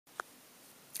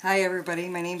Hi everybody,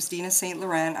 my name's Dina St.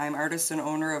 Laurent. I'm artist and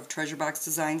owner of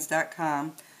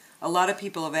TreasureBoxDesigns.com. A lot of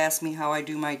people have asked me how I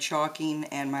do my chalking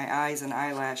and my eyes and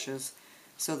eyelashes.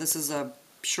 So this is a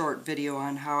short video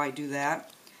on how I do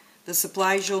that. The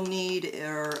supplies you'll need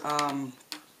are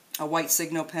a white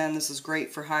signal pen. This is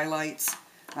great for highlights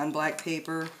on black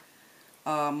paper.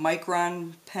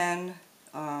 Micron pen,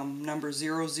 number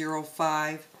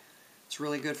 005. It's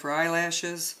really good for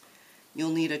eyelashes. You'll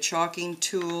need a chalking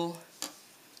tool.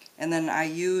 And then I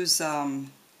use,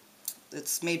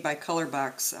 it's made by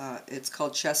Colorbox, it's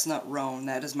called Chestnut Roan.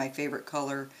 That is my favorite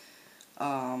color,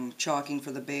 chalking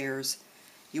for the bears.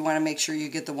 You want to make sure you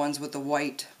get the ones with the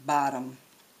white bottom.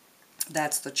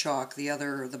 That's the chalk.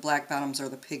 The black bottoms are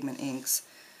the pigment inks.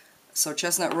 So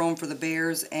Chestnut Roan for the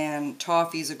bears, and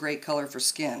Toffee is a great color for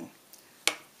skin.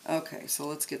 Okay, so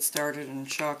let's get started and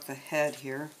chalk the head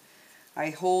here.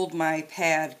 I hold my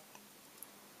pad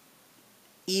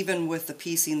even with the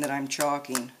piecing that I'm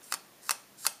chalking,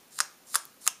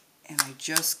 and I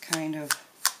just kind of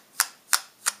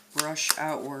brush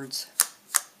outwards,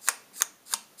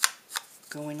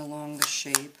 going along the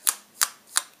shape.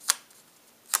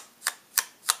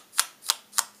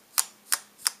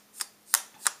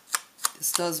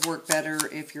 This does work better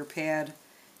if your pad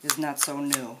is not so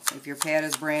new. If your pad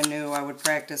is brand new, I would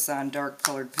practice on dark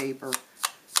colored paper,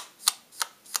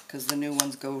 because the new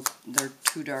ones they're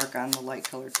too dark on the light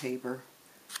colored paper.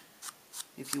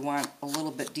 If you want a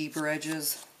little bit deeper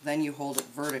edges, then you hold it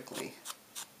vertically.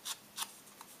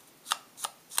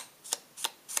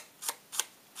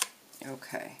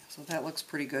 Okay, so that looks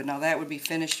pretty good. Now that would be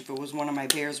finished if it was one of my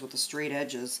bears with the straight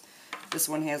edges. This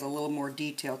one has a little more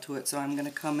detail to it, so I'm going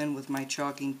to come in with my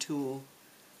chalking tool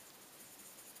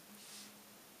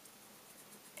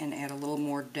and add a little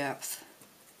more depth.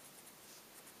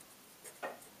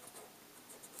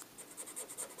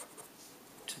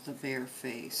 To the bear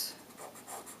face.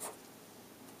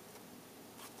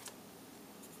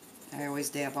 I always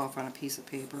dab off on a piece of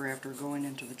paper after going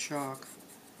into the chalk.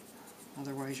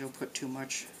 Otherwise you'll put too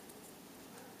much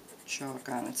chalk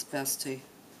on. It's best to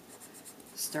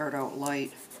start out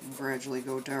light and gradually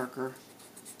go darker.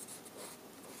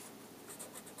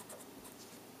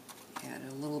 Add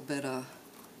a little bit of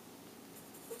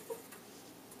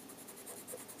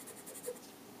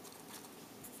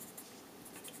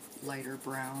lighter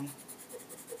brown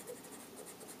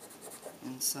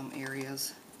in some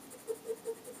areas.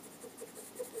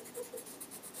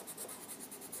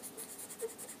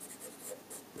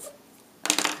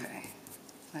 Okay,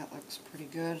 that looks pretty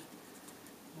good.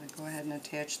 I'm going to go ahead and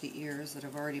attach the ears that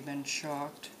have already been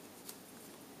chalked.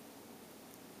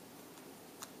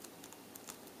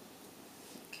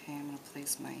 Okay, I'm going to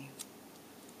place my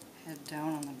head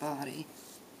down on the body.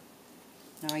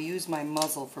 Now I use my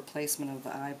muzzle for placement of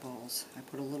the eyeballs. I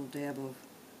put a little dab of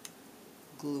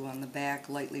glue on the back,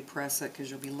 lightly press it because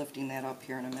you'll be lifting that up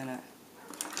here in a minute.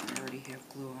 I already have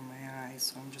glue on my eyes,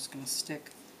 so I'm just going to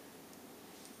stick,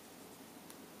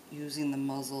 using the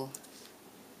muzzle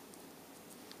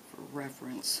for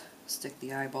reference, stick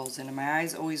the eyeballs in. And my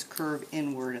eyes always curve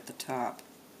inward at the top.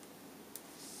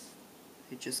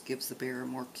 It just gives the bear a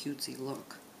more cutesy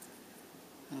look.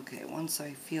 Okay, once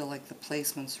I feel like the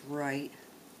placement's right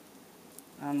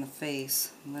on the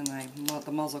face, and then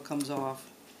the muzzle comes off.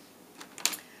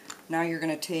 Now you're going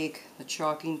to take the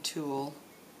chalking tool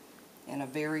and a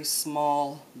very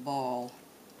small ball.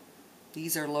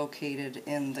 These are located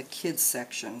in the kids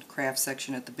section, craft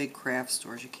section at the big craft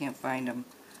stores. You can't find them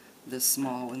this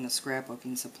small in the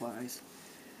scrapbooking supplies.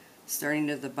 Starting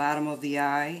at the bottom of the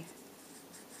eye,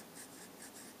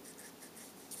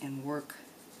 and work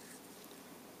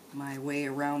my way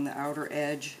around the outer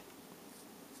edge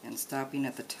and stopping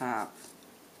at the top.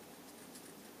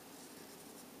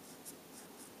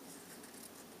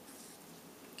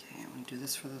 Okay, I'm going to do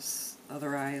this for this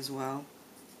other eye as well.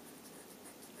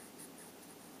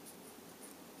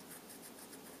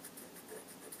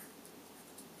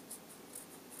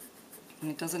 And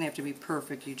it doesn't have to be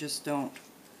perfect, you just don't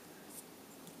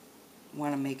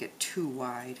want to make it too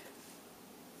wide.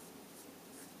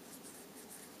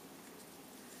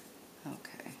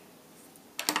 Okay.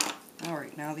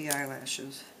 Alright, now the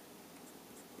eyelashes.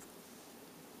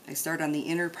 I start on the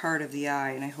inner part of the eye,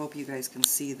 and I hope you guys can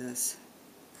see this.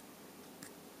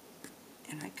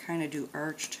 And I kind of do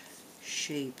arched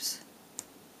shapes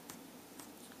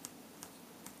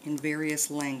in various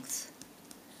lengths.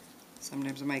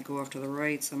 Sometimes I might go off to the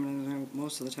right,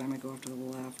 most of the time I go off to the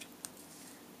left.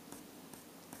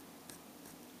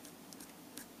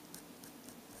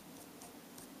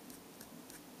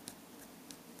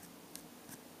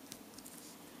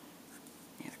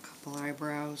 Add a couple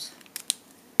eyebrows.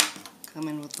 Come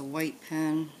in with the white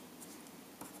pen.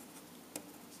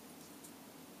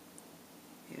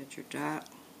 Add your dot,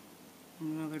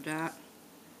 another dot,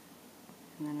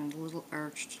 and then a little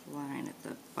arched line at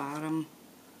the bottom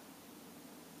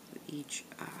of each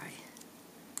eye.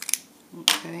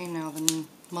 Okay, now the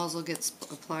muzzle gets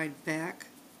applied back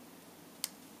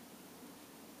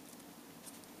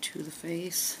to the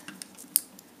face.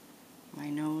 My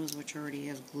nose, which already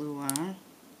has glue on,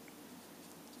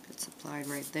 gets applied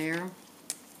right there.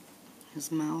 His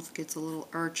mouth gets a little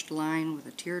arched line with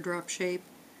a teardrop shape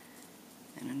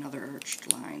and another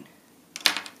arched line.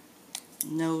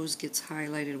 Nose gets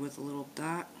highlighted with a little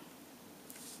dot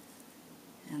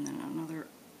and then another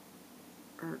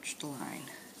arched line.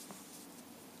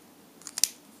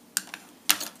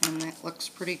 And that looks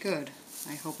pretty good.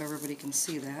 I hope everybody can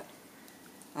see that.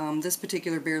 This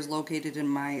particular bear is located in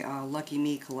my Lucky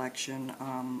Me collection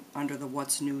under the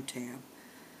What's New tab.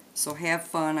 So have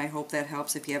fun. I hope that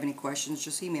helps. If you have any questions,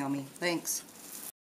 just email me. Thanks.